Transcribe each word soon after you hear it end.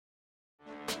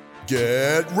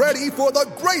Get ready for the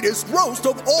greatest roast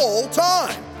of all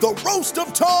time, the Roast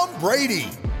of Tom Brady,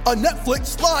 a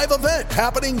Netflix live event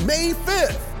happening May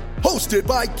 5th. Hosted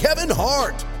by Kevin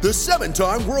Hart, the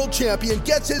 7-time world champion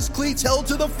gets his cleats held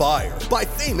to the fire by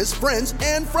famous friends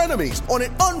and frenemies on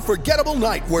an unforgettable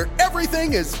night where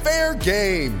everything is fair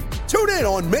game. Tune in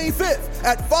on May 5th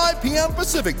at 5 p.m.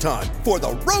 Pacific time for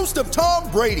the Roast of Tom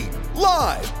Brady,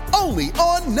 live only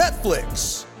on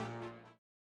Netflix.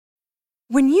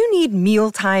 When you need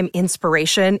mealtime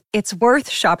inspiration, it's worth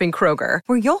shopping Kroger,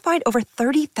 where you'll find over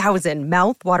 30,000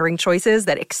 mouth-watering choices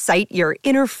that excite your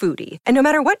inner foodie. And no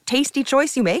matter what tasty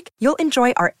choice you make, you'll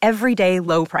enjoy our everyday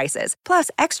low prices, plus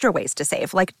extra ways to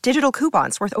save, like digital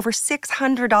coupons worth over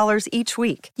 $600 each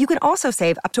week. You can also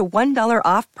save up to $1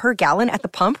 off per gallon at the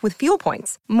pump with fuel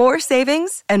points. More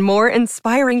savings and more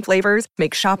inspiring flavors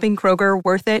make shopping Kroger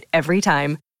worth it every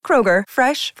time. Kroger,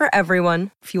 fresh for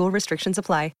everyone. Fuel restrictions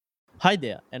apply. Hi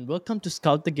there, and welcome to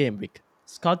Scout the Game Week.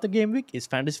 Scout the Game Week is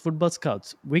Fantasy Football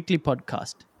Scouts' weekly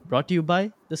podcast, brought to you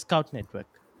by the Scout Network.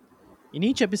 In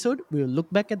each episode, we will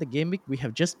look back at the game week we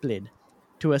have just played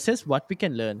to assess what we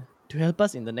can learn to help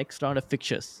us in the next round of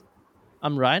fixtures.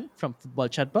 I'm Ryan from Football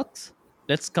Chatbox.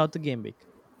 Let's scout the game week.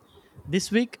 This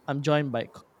week, I'm joined by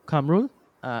Kamrul,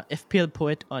 FPL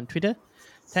poet on Twitter.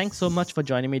 Thanks so much for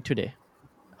joining me today.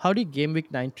 How did Game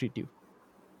Week 9 treat you?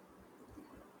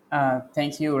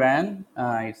 Thank you, Ryan.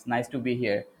 It's nice to be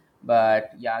here.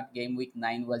 But yeah, game week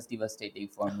 9 was devastating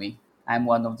for me. I'm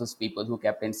one of those people who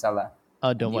captained Salah.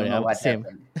 Oh, don't worry, I'm the same.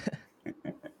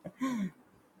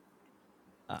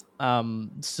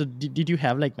 So did you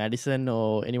have like Madison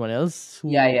or anyone else?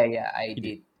 Yeah. I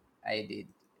did.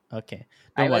 Okay.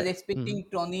 I was expecting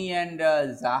Tony and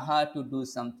Zaha to do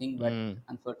something, but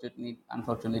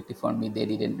unfortunately for me, they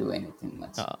didn't do anything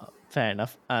much. Fair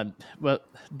enough. Well,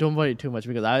 don't worry too much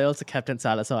because I also captained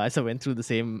Salah, so I also went through the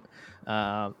same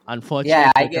unfortunate.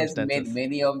 Yeah, I guess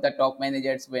many of the top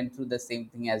managers went through the same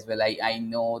thing as well. I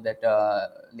know that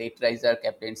late riser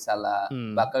captained Salah,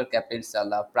 Bakar captained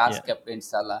Salah, Pras captained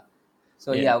Salah.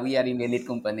 So yeah, we are in elite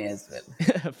company as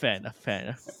well. Fair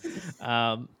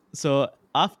enough. So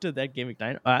after that game week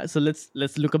 9, so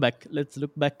let's look back. Let's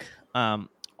look back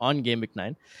on game week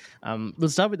 9. We'll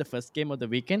start with the first game of the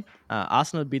weekend.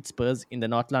 Arsenal beat Spurs in the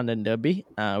North London derby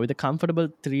with a comfortable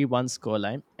 3-1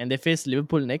 scoreline, and they face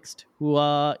Liverpool next, who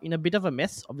are in a bit of a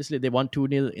mess. Obviously, they won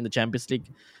 2-0 in the Champions League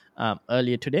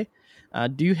earlier today.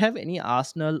 Do you have any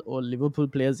Arsenal or Liverpool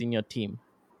players in your team?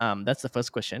 That's the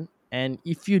first question. And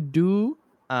if you do,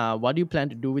 what do you plan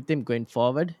to do with them going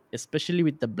forward, especially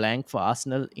with the blank for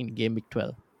Arsenal in game week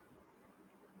 12?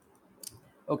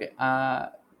 Okay.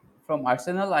 From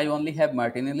Arsenal, I only have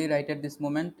Martinelli right at this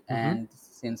moment. And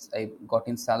since I got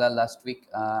in Salah last week,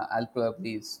 I'll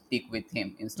probably stick with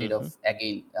him instead of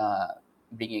again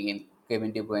bringing in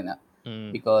Kevin De Bruyne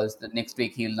because the next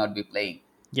week he will not be playing.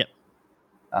 Yep.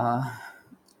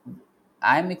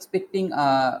 I'm expecting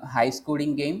a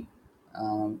high-scoring game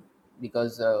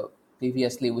because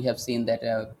previously we have seen that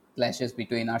clashes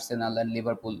between Arsenal and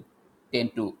Liverpool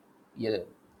tend to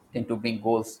bring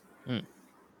goals.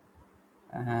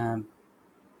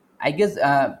 I guess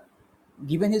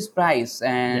given his price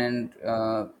and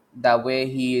the way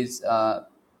he is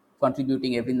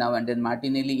contributing every now and then,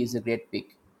 Martinelli is a great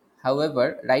pick.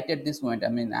 However, right at this moment, I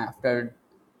mean, after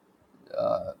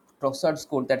Trossard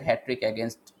scored that hat-trick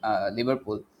against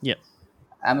Liverpool,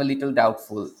 I'm a little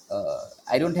doubtful.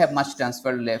 I don't have much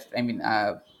transfer left. I mean,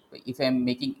 if I'm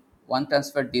making one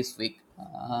transfer this week,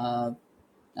 I'm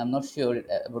not sure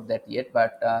about that yet,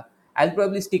 but I'll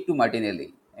probably stick to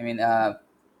Martinelli. I mean,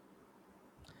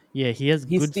 he has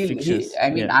good fixtures.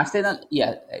 Arsenal.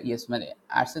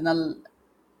 Arsenal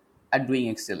are doing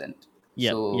excellent.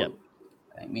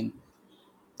 I mean,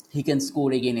 he can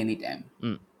score again anytime.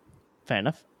 Fair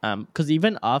enough. Because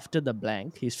even after the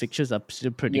blank, his fixtures are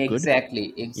still pretty good.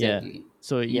 Exactly. Yeah.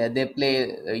 So they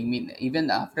play. I mean,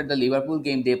 even after the Liverpool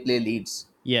game, they play Leeds.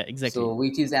 Yeah, exactly. So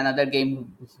which is another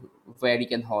game where he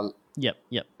can haul. Yep.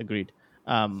 Agreed.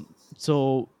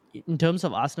 So in terms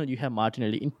of Arsenal, you have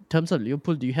Martinelli. In terms of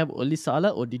Liverpool, do you have only Salah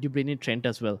or did you bring in Trent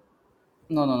as well?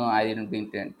 No. I didn't bring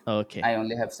Trent. Okay. I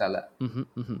only have Salah.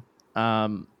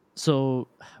 So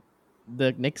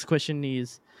the next question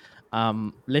is,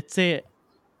 let's say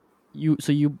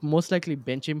you most likely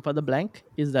bench him for the blank.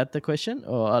 Is that the question,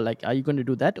 or like, are you going to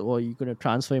do that, or are you going to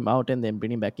transfer him out and then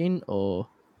bring him back in, or?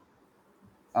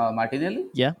 Martinelli?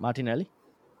 Yeah, Martinelli.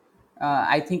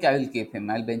 I think I will keep him.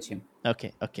 I'll bench him.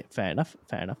 Okay. Fair enough.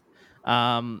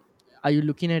 Are you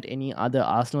looking at any other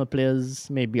Arsenal players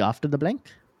maybe after the blank?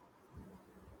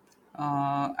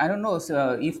 I don't know.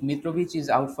 So if Mitrovic is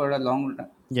out for a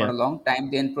Yeah. long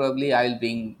time, then probably I'll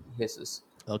bring Jesus.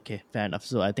 Okay, fair enough.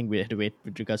 So I think we have to wait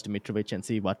with regards to Mitrovic and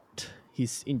see what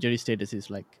his injury status is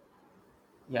like.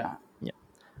 Yeah.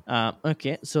 Yeah.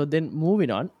 Okay, so then moving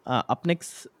on. Up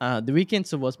next, the weekend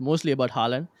so was mostly about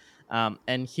Haaland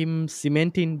and him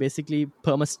cementing basically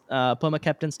perma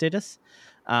captain status.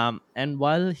 And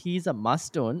while he's a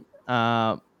must own,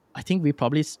 I think we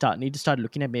probably need to start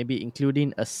looking at maybe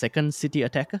including a second City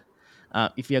attacker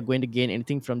if we are going to gain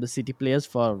anything from the City players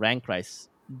for rank rise.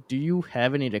 Do you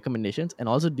have any recommendations? And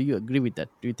also, do you agree with that?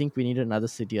 Do you think we need another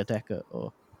City attacker?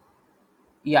 Or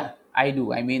Yeah, I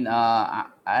do. I mean,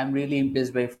 I'm really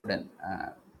impressed by Foden.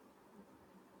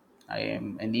 I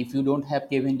am, and if you don't have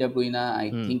Kevin De Bruyne, I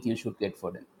hmm, think you should get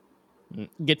Foden.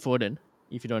 get Foden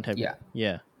if you don't have it? Yeah,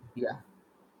 Yeah. yeah,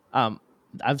 um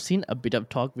I've seen a bit of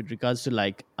talk with regards to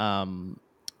like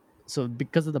so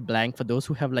because of the blank for those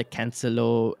who have like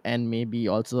Cancelo and maybe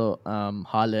also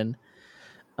Haaland,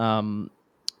 um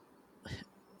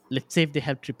let's say if they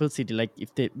have triple city, like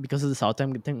if they, because of the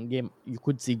Southampton game, you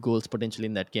could see goals potentially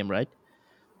in that game, right?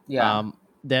 yeah.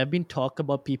 There have been talk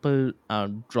about people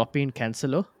dropping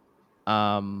Cancelo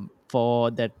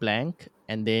for that blank,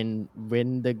 and then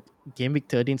when the game week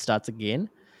 13 starts again,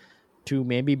 to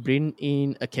maybe bring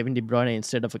in a Kevin De Bruyne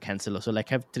instead of a Cancelo. So like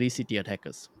have three City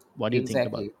attackers. What do you think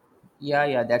about? Exactly. Yeah,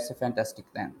 yeah. That's a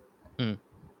fantastic plan. Mm,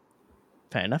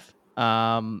 fair enough.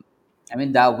 I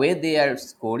mean, the way they are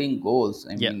scoring goals.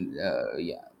 I Yeah, mean,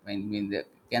 yeah. The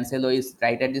Cancelo is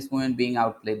right at this moment being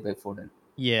outplayed by Foden.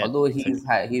 yeah, Although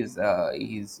exactly.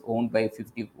 he's owned by Yep,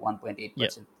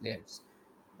 51.8% players,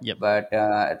 yep. but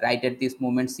right at this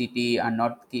moment, City are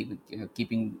not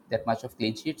keeping that much of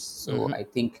clean sheets. So Mm-hmm. I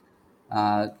think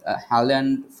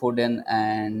Haaland, Foden,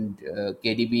 and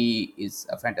KDB is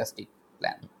a fantastic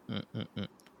plan. Mm-mm-mm.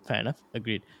 Fair enough.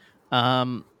 Agreed.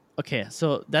 Um, okay,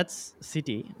 so that's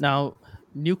City. Now,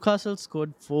 Newcastle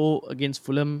scored 4 against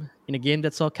Fulham in a game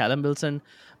that saw Callum Wilson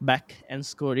back and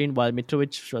scoring while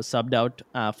Mitrovic was subbed out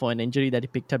for an injury that he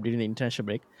picked up during the international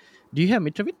break. Do you have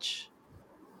Mitrovic?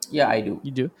 Yeah, I do.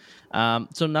 You do.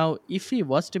 So now, if he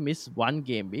was to miss one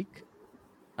game week,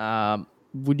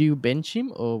 would you bench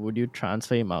him or would you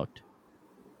transfer him out?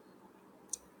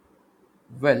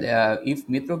 Well, if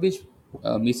Mitrovic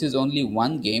misses only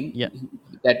one game, Yeah,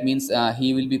 that means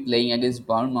he will be playing against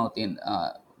Bournemouth in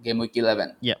game week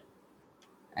 11. yeah.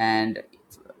 And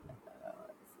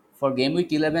for game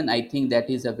week 11, I think that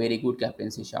is a very good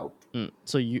captaincy shout.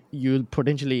 So you'll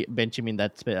potentially bench him in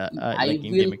that like I in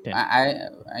game will. week 10.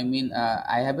 I mean,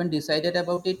 I haven't decided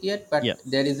about it yet, Yeah.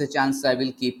 but there is a chance I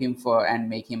will keep him for and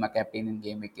make him a captain in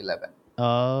game week 11,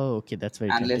 Oh, okay, that's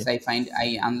very tempting.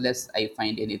 unless I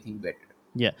find anything better.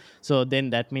 Yeah. So then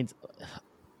that means,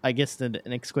 I guess the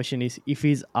next question is, if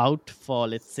he's out for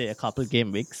let's say a couple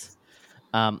game weeks,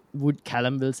 would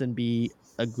Callum Wilson be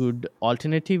a good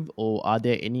alternative, or are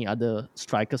there any other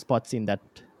striker spots in that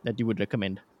you would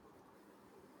recommend?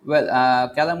 Well,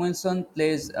 Callum Wilson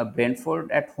plays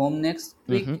Brentford at home next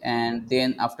Mm-hmm. week, and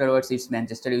then afterwards it's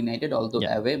Manchester United, although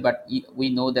Yeah. away. But we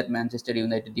know that Manchester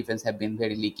United defense have been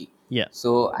very leaky. Yeah.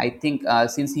 So I think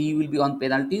since he will be on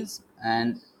penalties,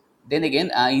 and then again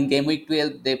in game week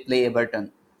 12 they play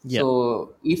Everton. Yeah.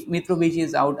 So if Mitrovic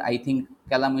is out, I think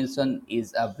Callum Wilson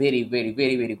is a very, very,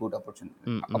 very, very good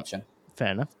Mm-mm. option.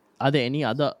 Fair enough. Are there any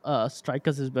other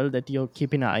strikers as well that you're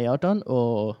keeping an eye out on,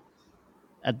 or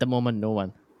at the moment no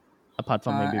one apart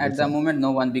from maybe At the Wilson? moment,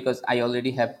 no one because I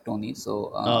already have Tony.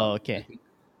 So Oh, I okay. think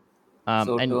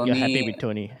so. And you're happy Tony, with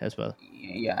Tony as well.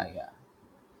 yeah, yeah.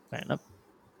 Fair enough.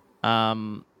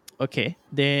 Okay.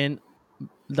 Then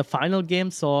the final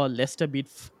game saw Leicester beat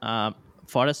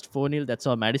Forest 4-0. That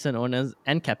saw Madison owners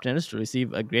and captains to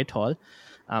receive a great haul.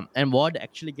 And Ward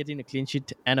actually getting a clean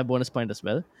sheet and a bonus point as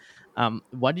well.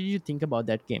 What did you think about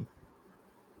that game?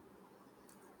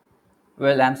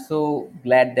 Well, I'm so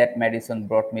glad that Madison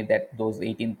brought me those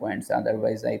 18 points.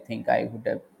 Otherwise, I think I would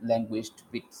have languished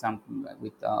with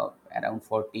around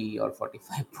 40 or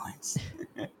 45 points.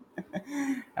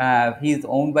 He's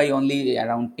owned by only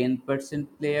around 10%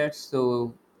 players,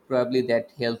 so probably that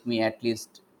helped me at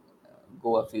least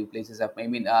go a few places up. I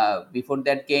mean, before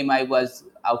that game, I was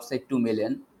outside 2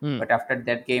 million, Hmm. but after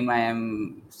that game, I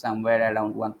am somewhere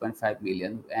around 1.5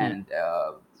 million, Hmm. and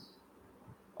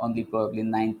only probably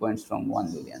 9 points from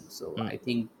 1 million. So Hmm. I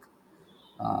think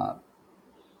uh,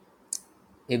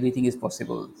 everything is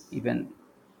possible even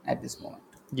at this moment.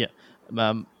 Yeah.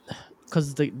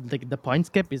 Because the points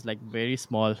gap is like very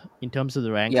small in terms of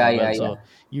the ranks Yeah, as well. yeah, yeah. So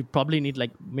you probably need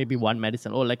like maybe one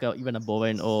Madison or like even a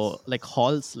Bowen or like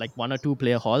halls, like one or two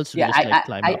player halls to Yeah, just like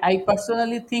climb up. I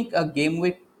personally think a game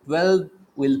week 12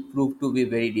 will prove to be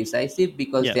very decisive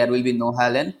because Yeah. there will be no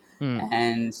Haaland. Mm.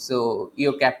 And so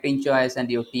your captain choice and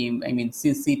your team, I mean,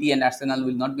 since City and Arsenal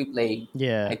will not be playing,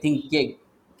 Yeah. I think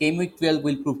game week 12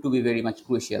 will prove to be very much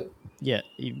crucial. Yeah.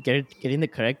 You getting the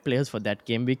correct players for that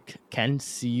game week can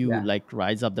see you Yeah, like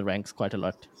rise up the ranks quite a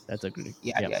lot. That's agree.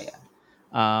 yeah, Yeah. yeah,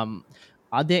 yeah.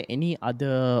 Are there any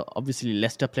other obviously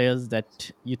Leicester players that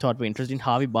you thought were interesting?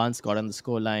 Harvey Barnes got on the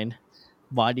score line.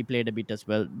 Vardy played a bit as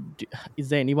well. Is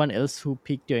there anyone else who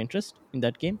piqued your interest in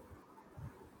that game?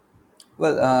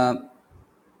 Well,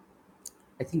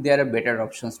 I think there are better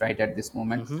options right at this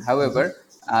moment. Mm-hmm. Mm-hmm. However,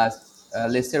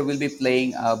 Leicester will be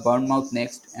playing Bournemouth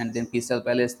next, and then Crystal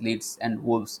Palace, Leeds, and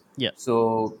Wolves. Yeah.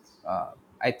 So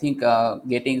I think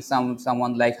getting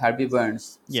someone like Harvey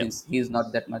Burns, Yeah. since he is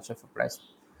not that much of a price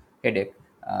headache,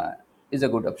 is a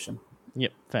good option.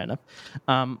 Yep, fair enough.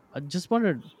 I just want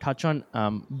to touch on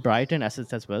Brighton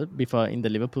assets as well before in the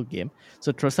Liverpool game.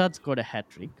 So Trossard scored a hat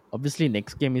trick. Obviously,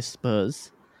 next game is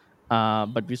Spurs,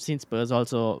 but we've seen Spurs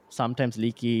also sometimes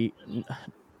leaky.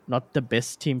 Not the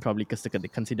best team probably because they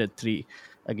considered three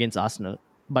against Arsenal.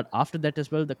 But after that as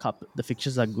well, the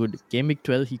fixtures are good. Game week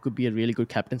 12, he could be a really good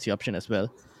captaincy option as well.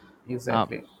 Um,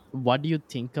 Exactly. what do you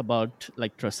think about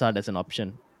like Trossard as an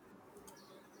option?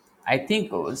 I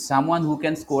think someone who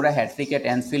can score a hat trick at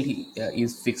Anfield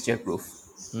is fixture proof.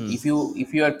 Hmm. If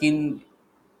you are keen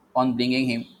on bringing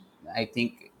him, I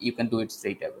think you can do it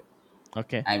straight away.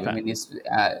 Okay, I fine. mean,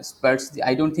 Spurs.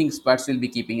 I don't think Spurs will be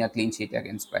keeping a clean sheet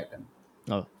against Brighton.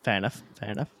 Oh, fair enough. Fair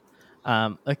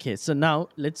enough. Okay, so now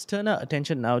let's turn our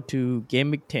attention now to Game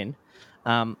Week 10.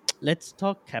 Let's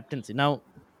talk captaincy. Now,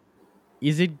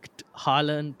 is it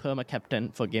Haaland perma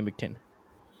captain for Game Week 10?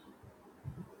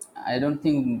 I don't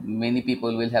think many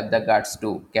people will have the guts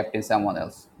to captain someone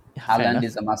else. Fair Haaland enough.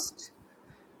 is a must.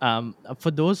 For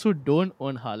those who don't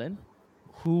own Haaland,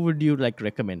 who would you like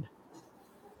recommend?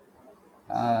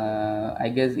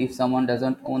 I guess if someone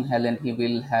doesn't own Haaland, he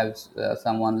will have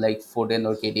someone like Foden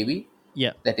or KDB.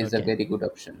 Yeah. That is a Okay. very good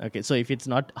option. Okay. So if it's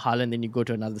not Haaland, then you go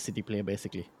to another City player,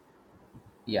 basically.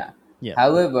 Yeah. Yeah.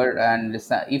 However,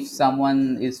 if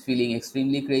someone is feeling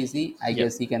extremely crazy, I Yep.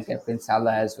 guess he can captain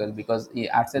Salah as well because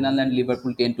Arsenal and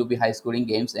Liverpool tend to be high-scoring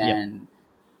games, Yep. and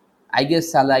I guess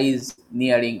Salah is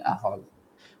nearing a haul.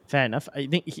 Fair enough. I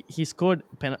think he scored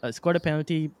a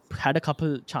penalty, had a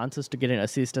couple chances to get an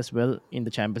assist as well in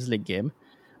the Champions League game.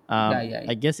 Yeah, yeah, I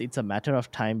yeah. guess it's a matter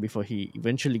of time before he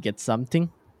eventually gets something.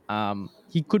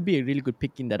 He could be a really good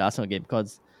pick in that Arsenal game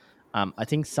because I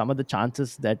think some of the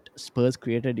chances that Spurs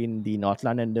created in the North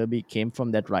London derby came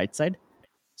from that right side.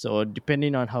 So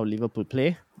depending on how Liverpool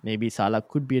play, maybe Salah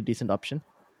could be a decent option.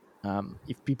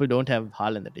 If people don't have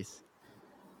Haaland, that is.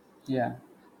 Yeah.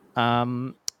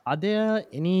 Um, are there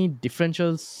any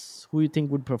differentials who you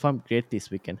think would perform great this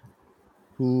weekend?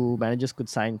 Who managers could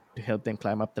sign to help them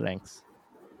climb up the ranks?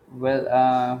 Well,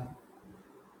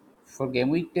 for game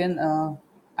week 10,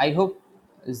 I hope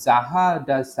Zaha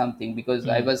does something because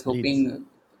I was Leeds. hoping,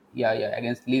 yeah, yeah,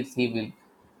 against Leeds he will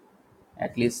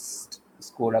at least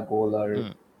score a goal or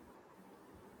Mm,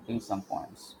 bring some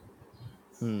points.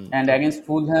 And okay. against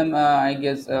Fulham, I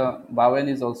guess Bowen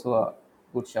is also a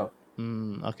good shout.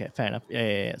 Okay, fair enough.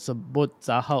 Yeah. So both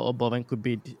Zaha or Bowen could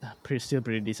be still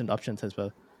pretty decent options as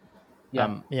well.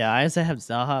 Yeah, Yeah, I also have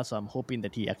Zaha, so I'm hoping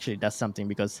that he actually does something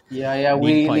because yeah, yeah. need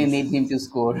We really points. need him to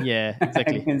score Yeah,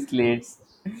 exactly. against Leeds.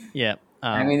 Yeah.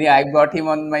 I mean, yeah, I got him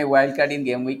on my wild card in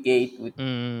game week 8 with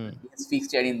Mm, his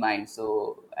fixture in mind.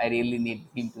 So I really need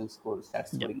him to start yeah.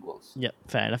 scoring goals. Yeah,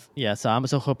 fair enough. Yeah, so I'm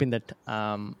also hoping that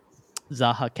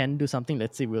Zaha can do something.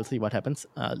 Let's see. We'll see what happens.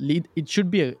 Lead. It should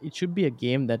be a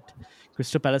game that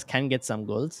Crystal Palace can get some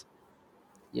goals.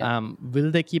 Yeah.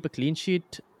 Will they keep a clean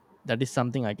sheet? That is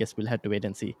something I guess we'll have to wait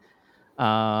and see.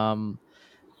 Um,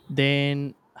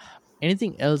 then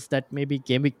anything else that maybe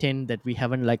game week 10 that we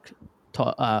haven't like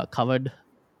covered?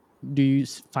 Do you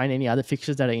find any other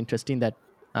fixtures that are interesting that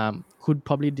could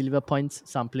probably deliver points?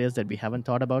 Some players that we haven't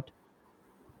thought about.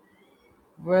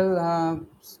 Well,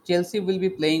 Chelsea will be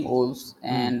playing Wolves, Mm,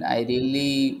 and I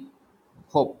really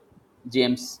hope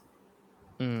James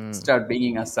mm, start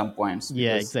bringing us some points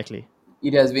yeah, because exactly.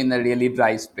 it has been a really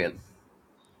dry spell.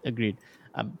 Agreed.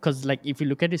 Because like if you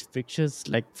look at his fixtures,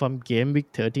 like from game week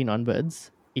 13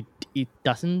 onwards, it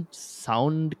doesn't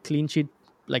sound clean sheet.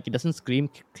 Like it doesn't scream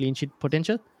clean sheet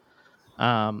potential.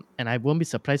 And I won't be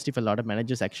surprised if a lot of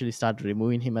managers actually start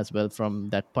removing him as well from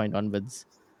that point onwards.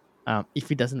 If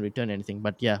he doesn't return anything,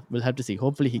 but yeah, we'll have to see.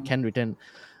 Hopefully, he can return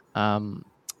um,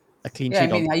 a clean Yeah, I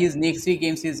sheet of mean, his next three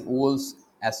games is Wolves,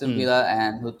 Aston mm, Villa,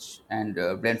 and Hutch and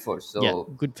Brentford. yeah, So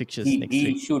good fixtures he next week.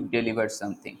 he should deliver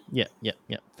something. Yeah.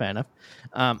 Fair enough.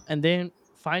 And then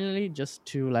finally, just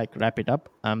to like wrap it up,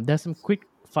 there's some quick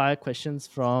fire questions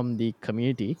from the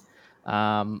community.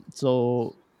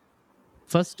 So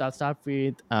first, I'll start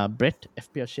with Brett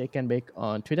FPL Shake and Bake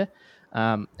on Twitter.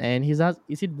 And he's asked,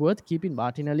 is it worth keeping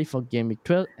Martinelli for game week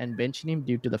 12 and benching him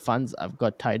due to the funds I've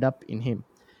got tied up in him?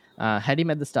 Had him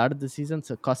at the start of the season,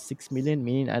 so cost 6 million,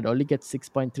 meaning I'd only get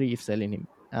 6.3 if selling him.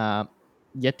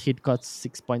 Yet he'd cost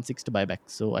 6.6 to buy back.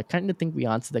 So I kind of think we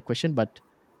answered the question, but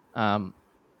um,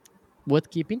 worth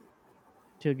keeping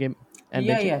to game and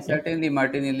Yeah, benching? yeah, certainly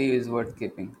Martinelli is worth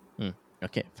keeping. Mm,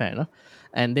 okay, fair enough.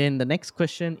 And then the next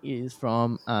question is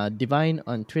from Divine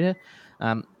on Twitter.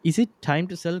 Is it time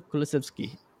to sell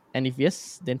Kulusevski? And if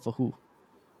yes, then for who?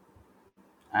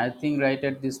 I think right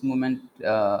at this moment,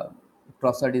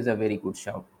 Trossard is a very good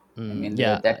shout. I Mm, mean,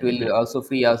 yeah, I that will agree. also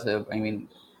free us.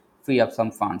 Free up some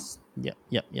funds. Yeah,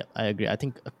 I agree. I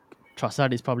think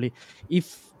Trossard is probably,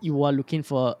 if you are looking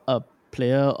for a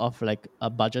player of like a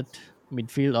budget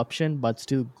midfield option, but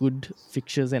still good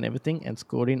fixtures and everything and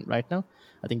scoring right now,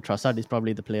 I think Trossard is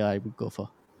probably the player I would go for.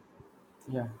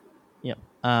 Yeah.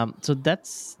 Yeah. So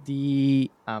that's the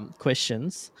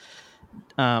questions.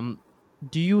 Um,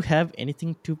 do you have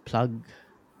anything to plug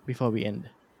before we end?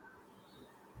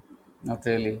 Not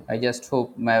really. I just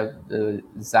hope my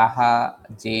Zaha,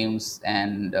 James,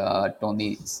 and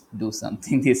Tony do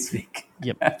something this week.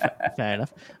 Yep, fair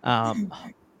enough.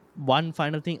 One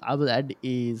final thing I will add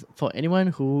is for anyone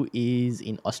who is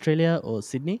in Australia or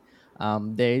Sydney,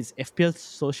 there is FPL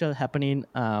social happening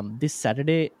this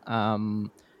Saturday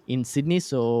in Sydney.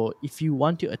 So if you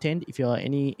want to attend, if you're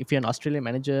an Australian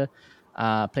manager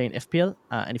playing FPL,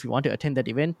 and if you want to attend that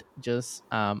event, just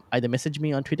either message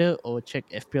me on Twitter or check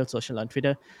FPL social on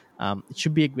Twitter. It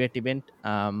should be a great event,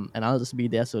 and I'll just be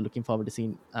there. So looking forward to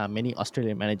seeing many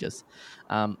Australian managers.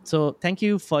 So thank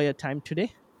you for your time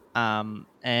today.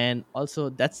 And also,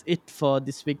 that's it for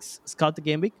this week's Scout the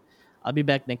Game Week. I'll be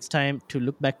back next time to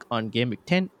look back on Game Week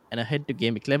 10 and ahead to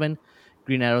Game Week 11.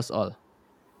 Green Arrows all.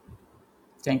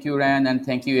 Thank you, Ryan, and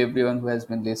thank you everyone who has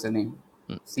been listening.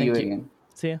 See you Thank you. again.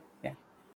 See ya. Yeah.